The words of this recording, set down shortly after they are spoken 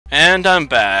And I'm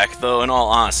back, though in all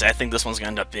honesty, I think this one's going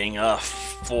to end up being a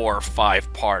 4 or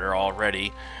 5-parter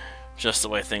already, just the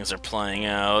way things are playing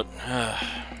out.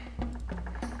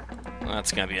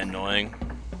 That's going to be annoying.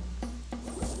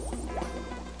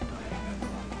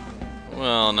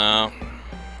 Well, no.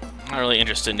 Not really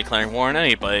interested in declaring war on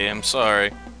anybody, I'm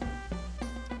sorry.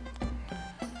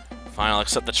 Fine, I'll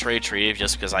accept the trade treaty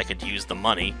just because I could use the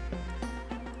money.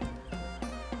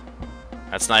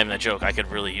 That's not even a joke, I could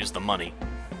really use the money.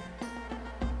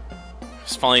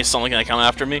 Is finally someone gonna come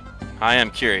after me? I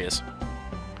am curious.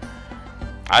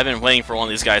 I've been waiting for one of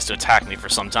these guys to attack me for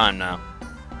some time now.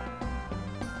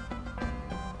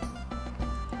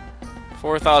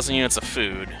 4,000 units of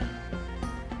food.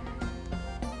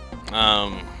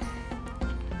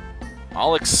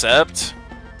 I'll accept,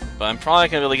 but I'm probably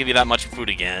not gonna be able to give you that much food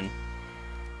again.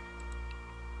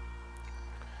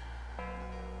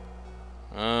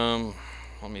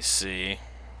 Let me see.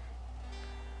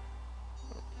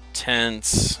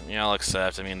 Tents, yeah, I'll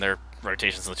accept. I mean, their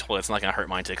rotations in the toilet, it's not gonna hurt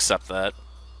mine to accept that.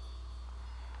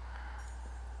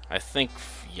 I think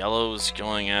yellow's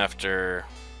going after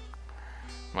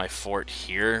my fort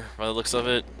here, by the looks of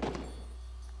it.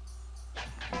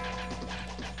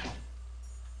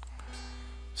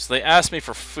 So they asked me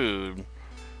for food,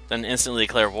 then instantly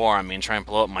declare war on me and try and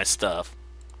blow up my stuff.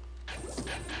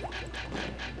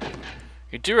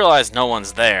 You do realize no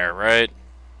one's there, right?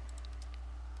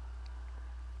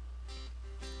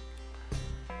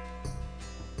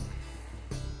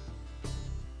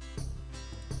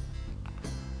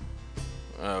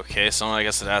 Okay, someone I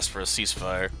guess had asked for a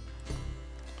ceasefire.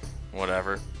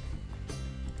 Whatever.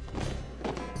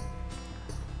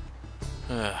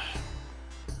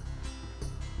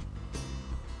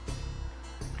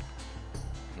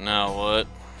 Now what?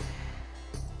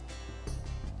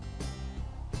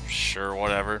 Sure,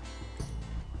 whatever.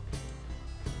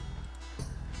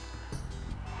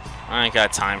 I ain't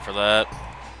got time for that.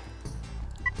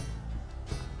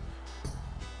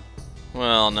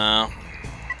 Well, no.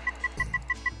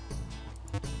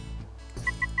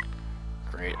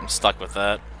 Great, I'm stuck with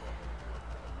that.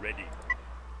 Ready.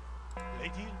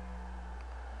 Lady?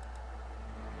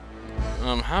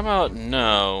 How about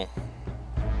no?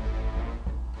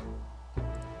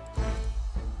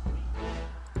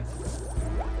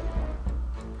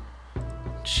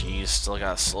 Jeez, still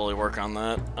gotta slowly work on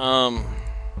that.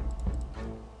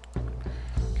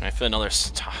 Can I fit another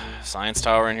science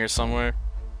tower in here somewhere?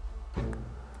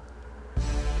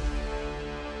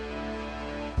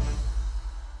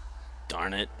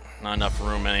 Darn it, not enough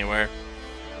room anywhere.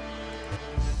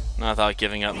 Not without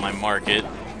giving up my market.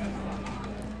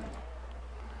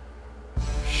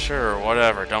 Sure,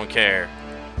 whatever, don't care.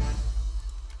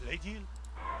 Lady?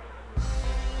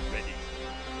 Ready.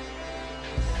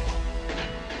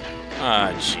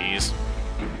 Ah, jeez.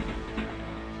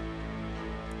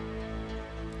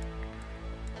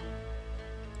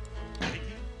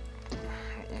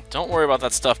 Don't worry about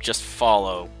that stuff, just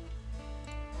follow.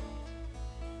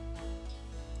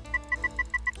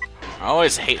 I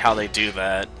always hate how they do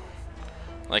that.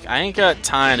 Like, I ain't got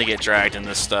time to get dragged in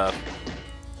this stuff.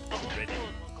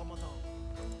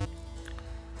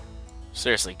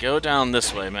 Seriously, go down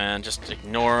this way, man. Just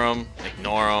ignore them,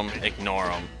 ignore them, ignore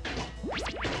them.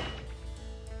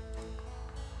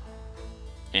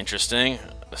 Interesting.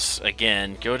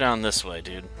 Again, go down this way,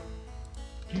 dude.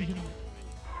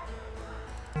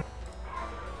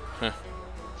 Huh.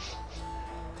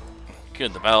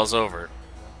 Good, the battle's over.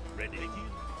 Ready.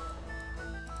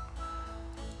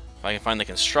 If I can find the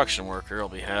construction worker, I'll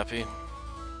be happy.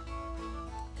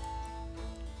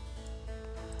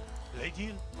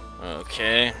 Lady?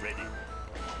 Okay. Ready.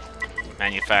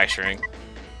 Manufacturing.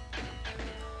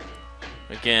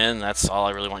 Again, that's all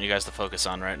I really want you guys to focus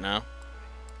on right now.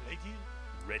 Lady?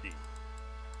 Ready.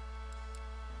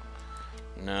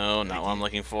 No, not what I'm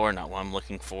looking for, not what I'm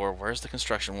looking for. Where's the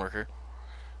construction worker?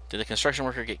 Did the construction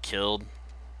worker get killed?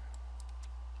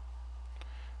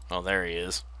 Oh, there he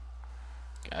is.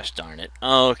 Gosh darn it.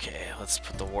 Okay, let's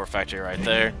put the war factory right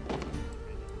there.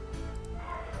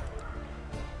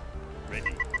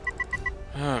 Ready.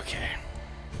 Okay.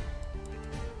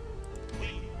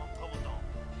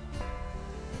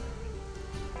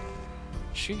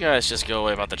 Should you guys just go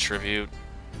away about the tribute?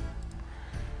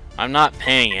 I'm not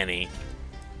paying any.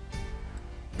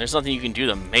 There's nothing you can do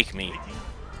to make me.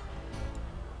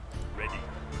 Ready.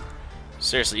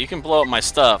 Seriously, you can blow up my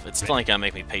stuff, it's still ain't gonna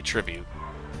make me pay tribute.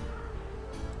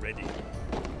 Ready.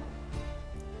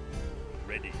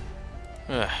 Ready.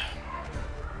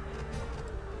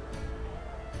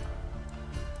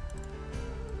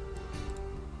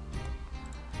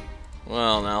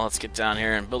 Well, now let's get down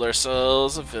here and build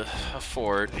ourselves a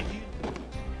fort. Ready.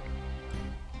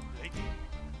 Ready.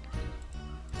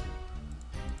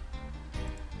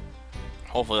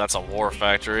 Hopefully that's a war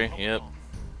factory. Yep.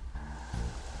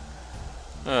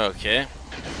 Okay.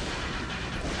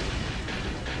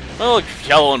 Well, look,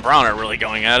 yellow and brown are really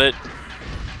going at it.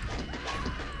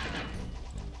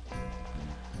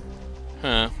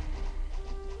 Huh.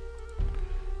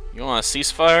 You want a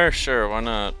ceasefire? Sure, why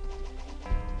not?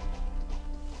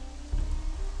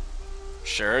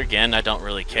 Sure, again, I don't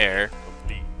really care.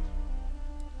 Complete.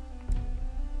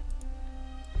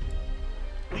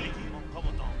 Ready.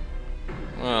 Commandant.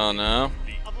 Well, no.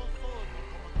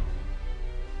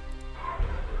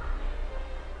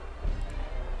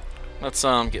 Let's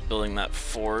get building that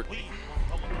fort. Ready.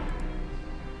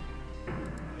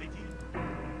 Ready.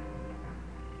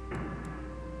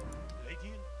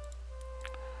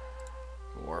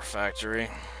 War factory.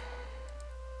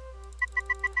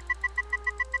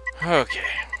 Okay.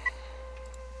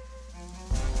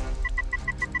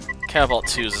 Catapult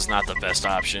 2s is not the best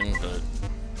option, but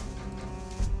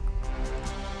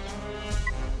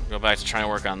go back to trying to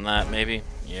work on that, maybe?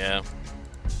 Yeah.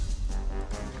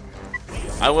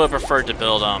 I would have preferred to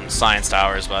build science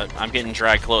towers, but I'm getting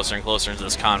dragged closer and closer into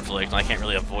this conflict, and I can't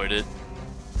really avoid it.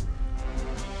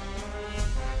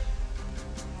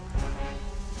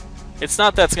 It's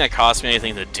not that it's going to cost me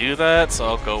anything to do that, so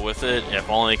I'll go with it, if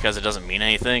only because it doesn't mean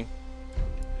anything.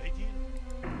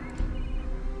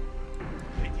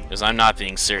 Because I'm not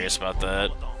being serious about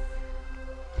that.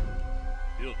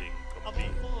 Building complete.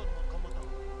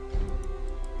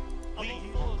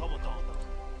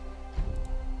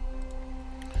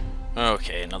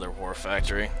 Okay, another war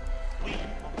factory.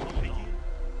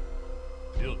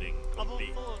 Building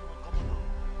complete.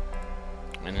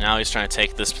 And now he's trying to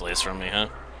take this place from me, huh?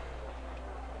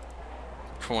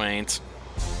 Quaint.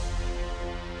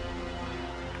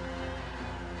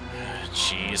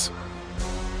 Jeez.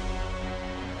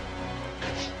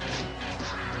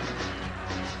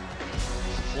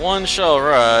 One shall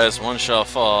rise, one shall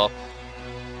fall.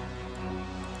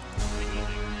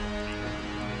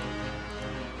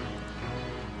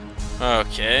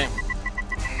 Okay.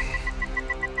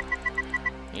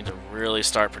 Need to really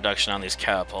start production on these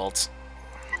catapults.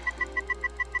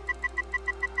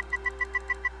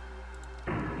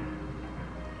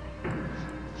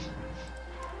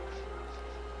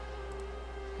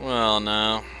 Well,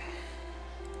 no.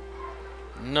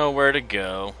 Nowhere to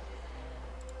go.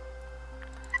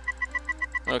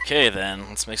 Okay then,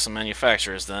 let's make some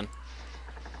manufacturers then.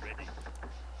 Ready.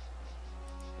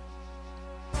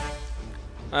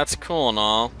 That's cool and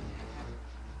all.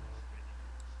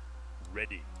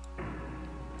 Ready.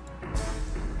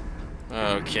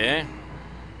 Okay.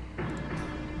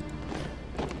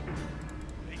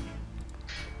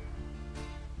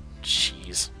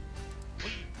 Jeez.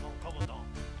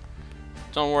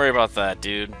 Don't worry about that,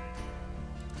 dude.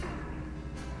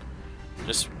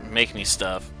 Just make me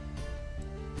stuff.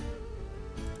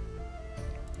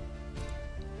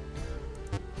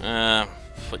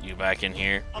 Put you back in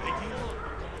here.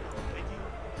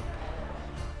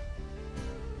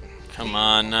 Come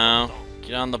on now.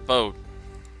 Get on the boat.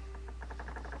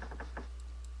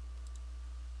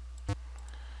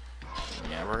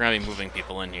 Yeah, we're gonna be moving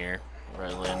people in here,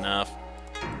 readily enough.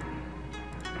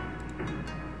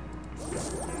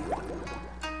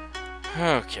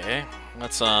 Okay,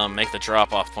 let's make the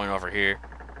drop-off point over here.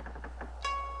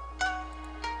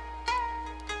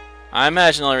 I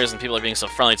imagine the only reason people are being so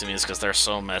friendly to me is because they're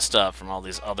so messed up from all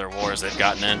these other wars they've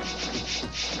gotten in.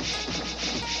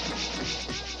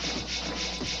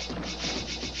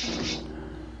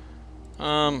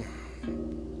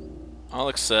 I'll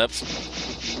accept.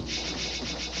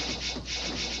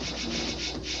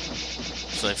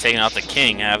 So they've taken out the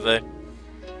king, have they?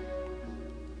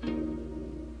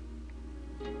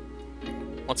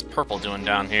 What's purple doing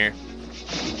down here?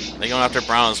 Are they going after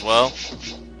brown as well?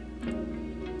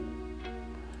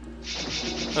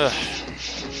 Ugh.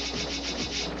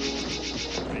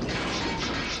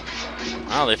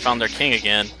 Oh, they found their king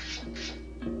again.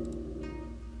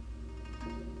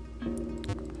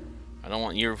 I don't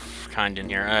want your kind in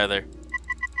here either.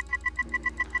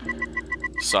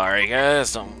 Sorry,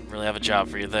 guys. Don't really have a job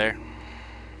for you there.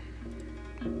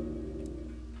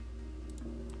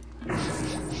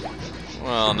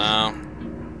 Well, now.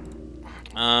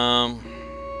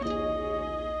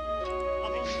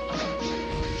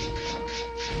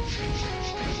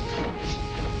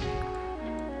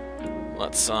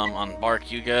 Let's unbark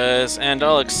you guys, and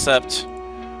I'll accept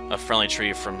a friendly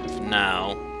tree from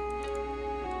now.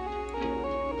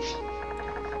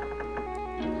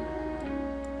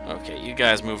 Okay, you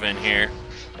guys move in here.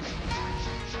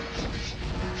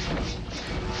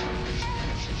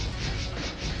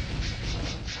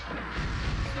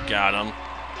 Got him.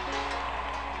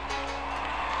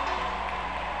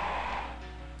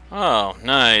 Oh,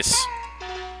 nice.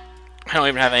 I don't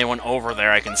even have anyone over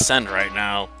there I can send right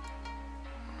now.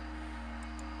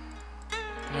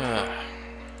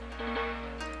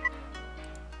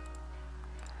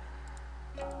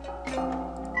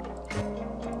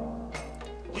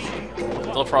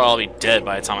 They'll probably all be dead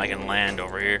by the time I can land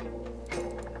over here.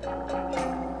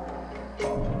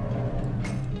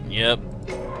 Yep.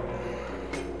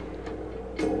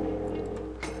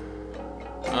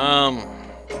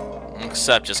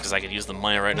 Except just because I could use the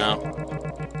money right now.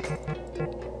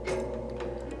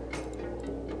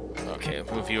 Okay,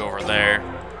 move you over there.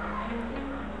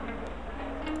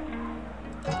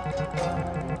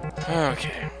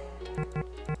 Okay.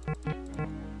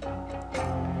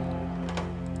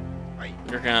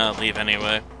 You're gonna leave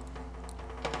anyway.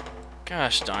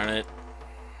 Gosh darn it.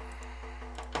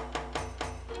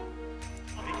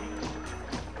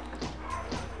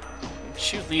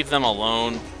 Would you leave them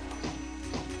alone?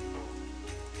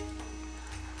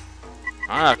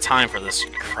 I don't have time for this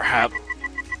crap.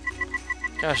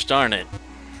 Gosh darn it.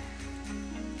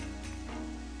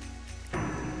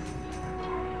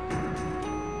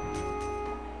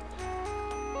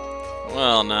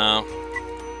 Well, no.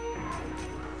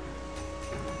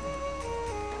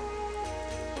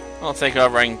 I'll take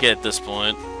whatever I can get at this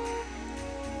point.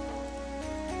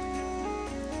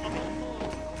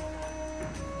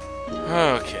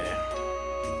 Okay.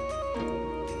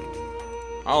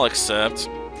 I'll accept.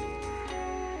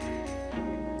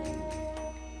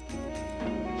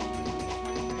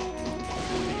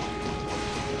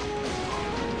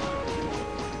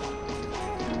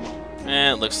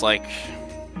 And it looks like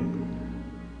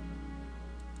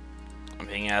I'm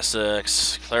being asked to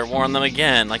Claire warn them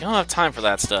again. Like, I don't have time for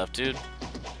that stuff, dude.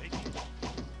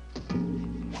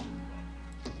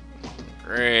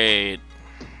 Great.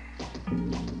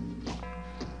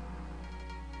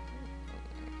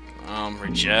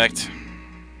 Reject.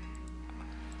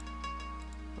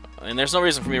 And there's no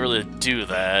reason for me really to do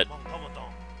that.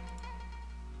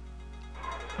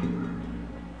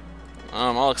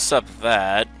 I'll accept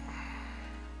that.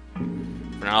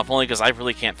 For now, if only because I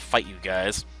really can't fight you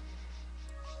guys.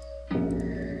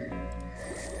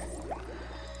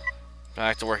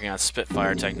 Back to working on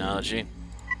Spitfire technology.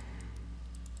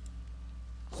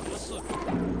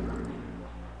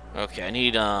 Okay, I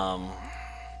need,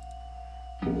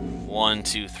 1,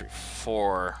 2, 3,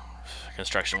 4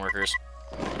 construction workers.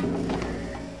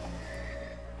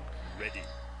 Ready.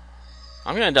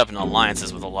 I'm gonna end up in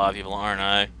alliances with a lot of people, aren't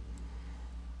I?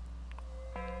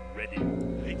 Ready.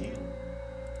 Ready.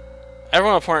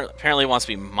 Everyone apparently wants to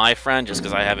be my friend just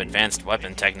because I have advanced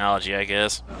weapon technology, I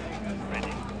guess.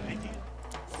 Ready.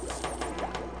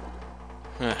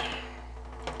 Ready.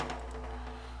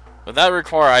 Would that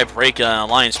require I break an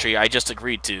alliance tree I just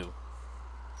agreed to?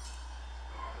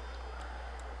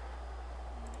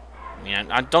 Yeah,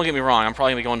 don't get me wrong, I'm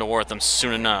probably going to be going to war with them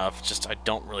soon enough, just I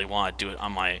don't really want to do it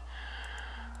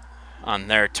on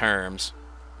their terms.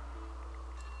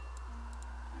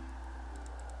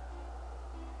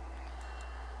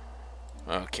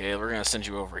 Okay, we're going to send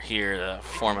you over here to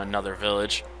form another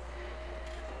village.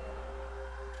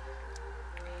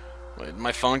 Wait, did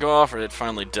my phone go off or did it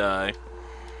finally die?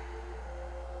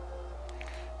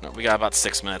 No, we got about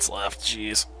 6 minutes left,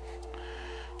 jeez.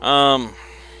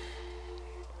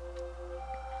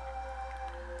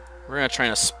 We're gonna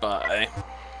train a spy.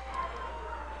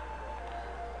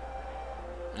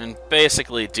 And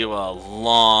basically do a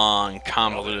long,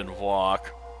 convoluted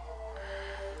walk.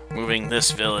 Moving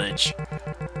this village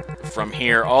from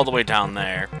here all the way down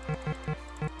there.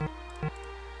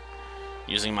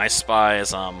 Using my spy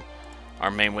as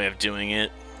our main way of doing it.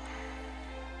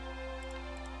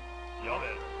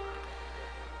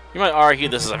 You might argue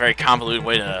this is a very convoluted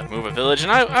way to move a village, and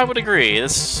I would agree.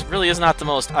 This really is not the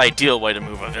most ideal way to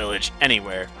move a village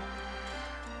anywhere.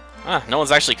 No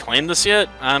one's actually claimed this yet?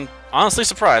 I'm honestly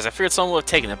surprised. I figured someone would have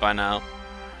taken it by now.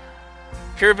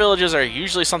 Pure villages are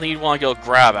usually something you'd want to go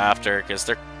grab after, because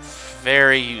they're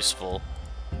very useful.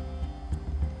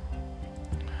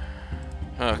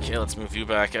 Okay, let's move you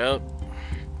back out.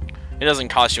 It doesn't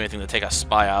cost you anything to take a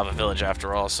spy out of a village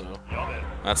after all, so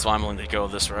that's why I'm willing to go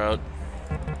this route.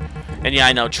 And yeah,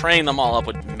 I know, training them all up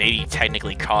would maybe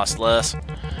technically cost less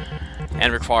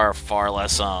and require far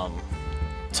less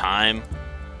time.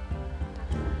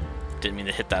 Didn't mean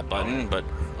to hit that button, but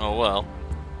oh well.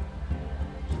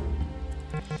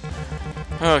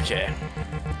 Okay.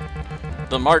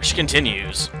 The march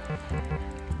continues.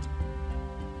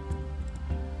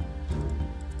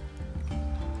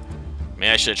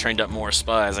 Maybe I should have trained up more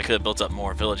spies. I could have built up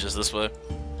more villages this way.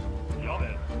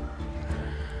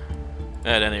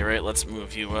 At any rate, let's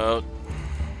move you out.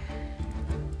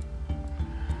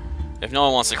 If no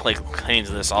one wants to claim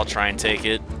to this, I'll try and take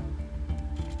it.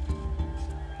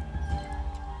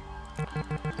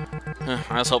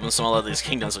 I was hoping some of these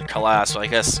kingdoms would collapse, but I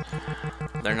guess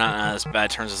they're not on as bad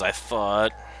terms as I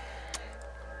thought.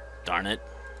 Darn it.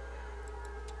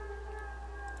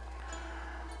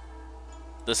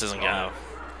 This isn't gonna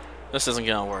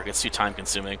work. It's too time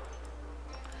consuming.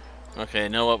 Okay, you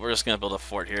know what? We're just gonna build a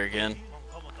fort here again.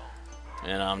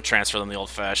 And transfer them the old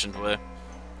fashioned way.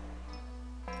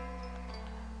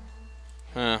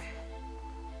 Huh.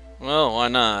 Well, why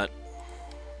not?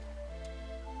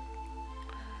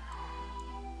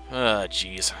 Ah,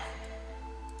 jeez.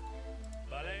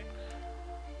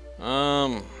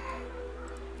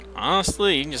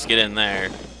 Honestly, you can just get in there.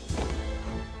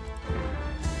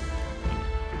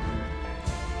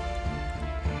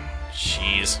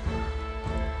 Jeez.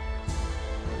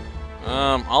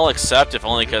 I'll accept, if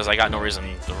only because I got no reason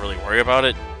to really worry about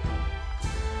it.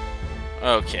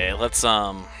 Okay, let's,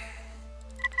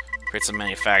 create some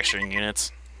manufacturing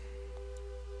units.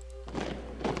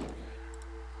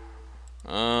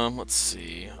 Let's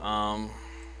see,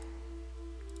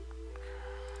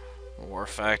 war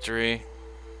factory.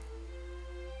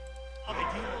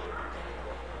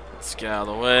 Let's get out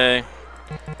of the way.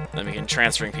 Then begin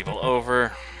transferring people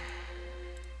over.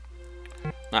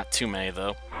 Not too many,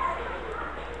 though.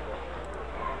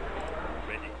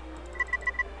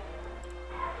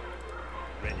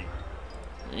 Ready.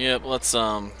 Yep, let's,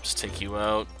 just take you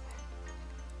out.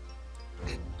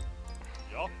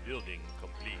 Your building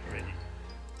complete. Ready.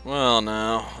 Well,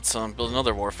 now, let's, build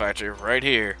another war factory right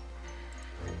here.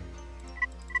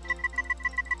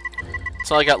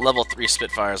 So I got level 3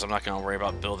 Spitfires. I'm not gonna worry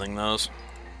about building those.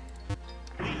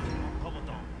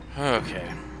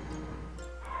 Okay.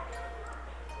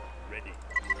 Ready.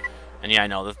 And yeah, I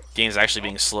know, the game's actually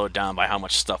being slowed down by how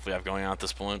much stuff we have going on at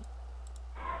this point.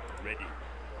 Ready.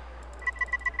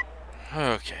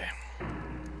 Okay.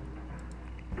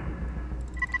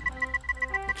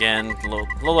 Again,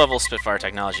 low-level Spitfire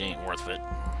technology ain't worth it.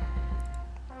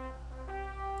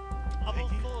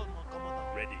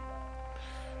 Ready.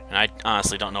 And I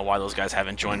honestly don't know why those guys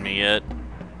haven't joined me yet.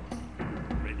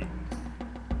 Ready.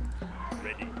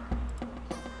 Ready.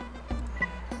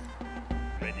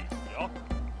 Ready. Yeah.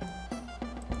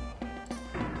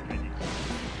 Ready.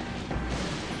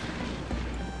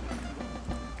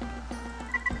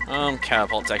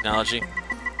 Catapult technology.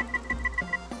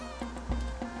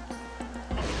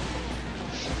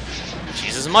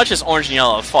 Jeez, as much as Orange and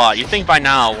Yellow have fought, you'd think by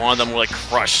now one of them would, like,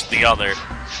 crush the other.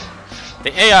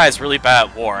 The AI is really bad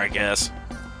at war, I guess.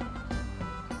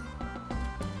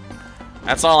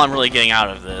 That's all I'm really getting out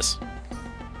of this.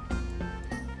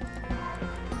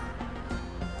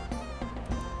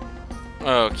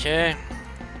 Okay.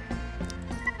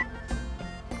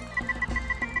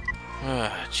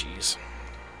 Ah, jeez.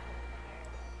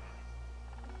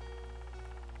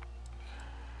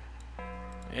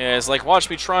 Yeah, it's like, watch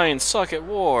me try and suck at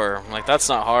war. I'm like, that's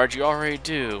not hard, you already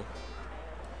do.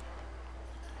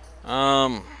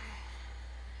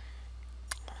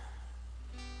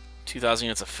 2,000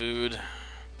 units of food.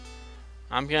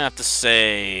 I'm gonna have to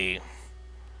say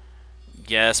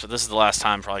yes, but this is the last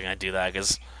time I'm probably gonna do that,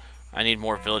 because I need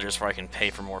more villagers before I can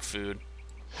pay for more food.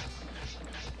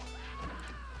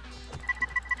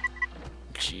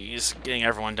 Jeez, getting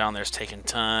everyone down there is taking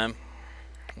time.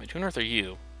 Wait, who on earth are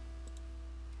you?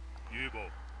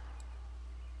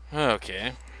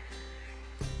 Okay.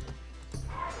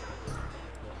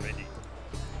 Ready.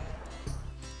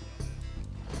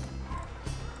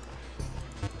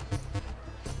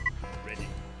 Ready.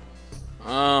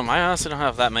 I honestly don't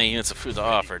have that many units of food to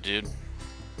offer, dude.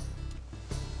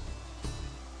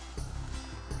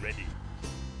 Ready.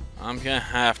 I'm gonna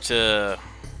have to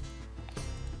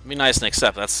be nice and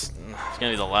accept that's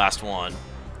gonna be the last one.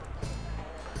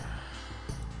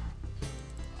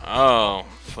 Oh,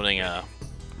 putting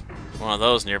one of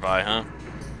those nearby, huh?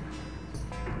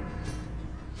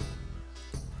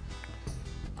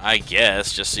 I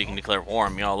guess, just so you can declare war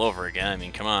on me all over again. I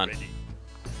mean, come on. Ready.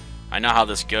 I know how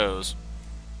this goes.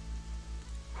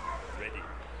 Ready.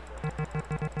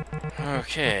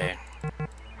 Okay.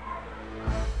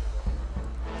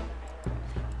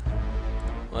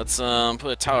 Let's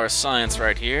put a Tower of Science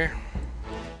right here.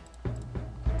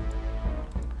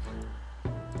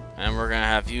 And we're gonna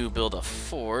have you build a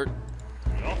fort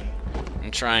Yeah.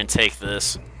 and try and take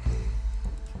this.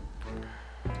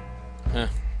 Huh.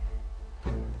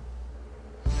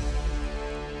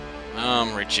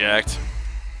 Reject.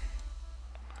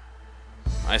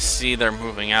 I see they're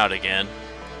moving out again.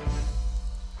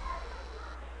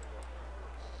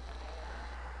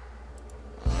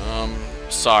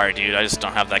 Sorry, dude. I just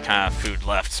don't have that kind of food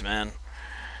left, man.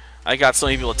 I got so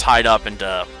many people tied up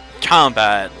into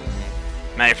combat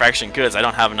and manufacturing goods. I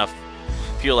don't have enough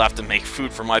people left to make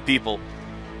food for my people.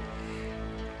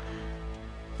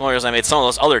 One of the reasons I made some of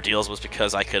those other deals was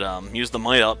because I could use the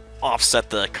money to offset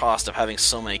the cost of having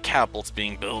so many catapults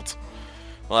being built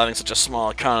while having such a small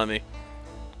economy.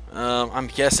 I'm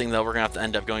guessing, though, we're going to have to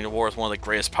end up going to war with one of the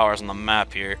greatest powers on the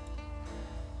map here.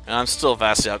 And I'm still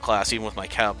vastly outclassed, even with my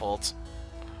catapults.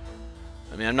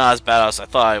 I mean, I'm not as bad as I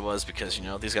thought I was, because, you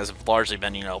know, these guys have largely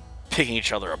been, you know, picking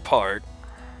each other apart.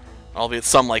 Albeit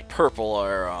some, like Purple,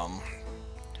 are,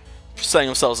 setting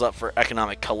themselves up for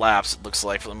economic collapse, it looks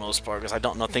like, for the most part, because I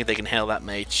don't think they can handle that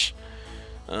much,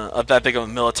 that big of a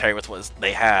military with what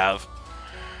they have.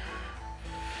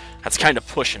 That's kind of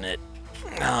pushing it.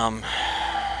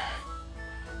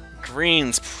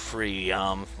 Green's pretty,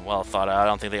 well thought out. I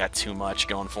don't think they got too much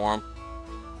going for them.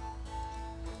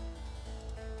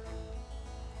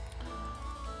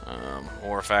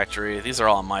 War Factory. These are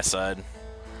all on my side. The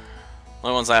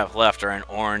only ones I have left are in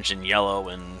orange and yellow,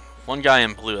 and one guy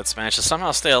in blue that's managed to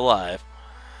somehow stay alive.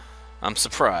 I'm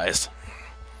surprised.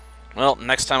 Well,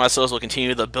 next time I suppose we'll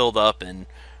continue the build-up, and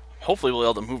hopefully we'll be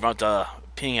able to move on to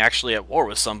being actually at war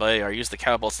with somebody, or use the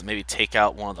catapults to maybe take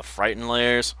out one of the frightened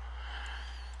layers.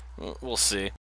 We'll see.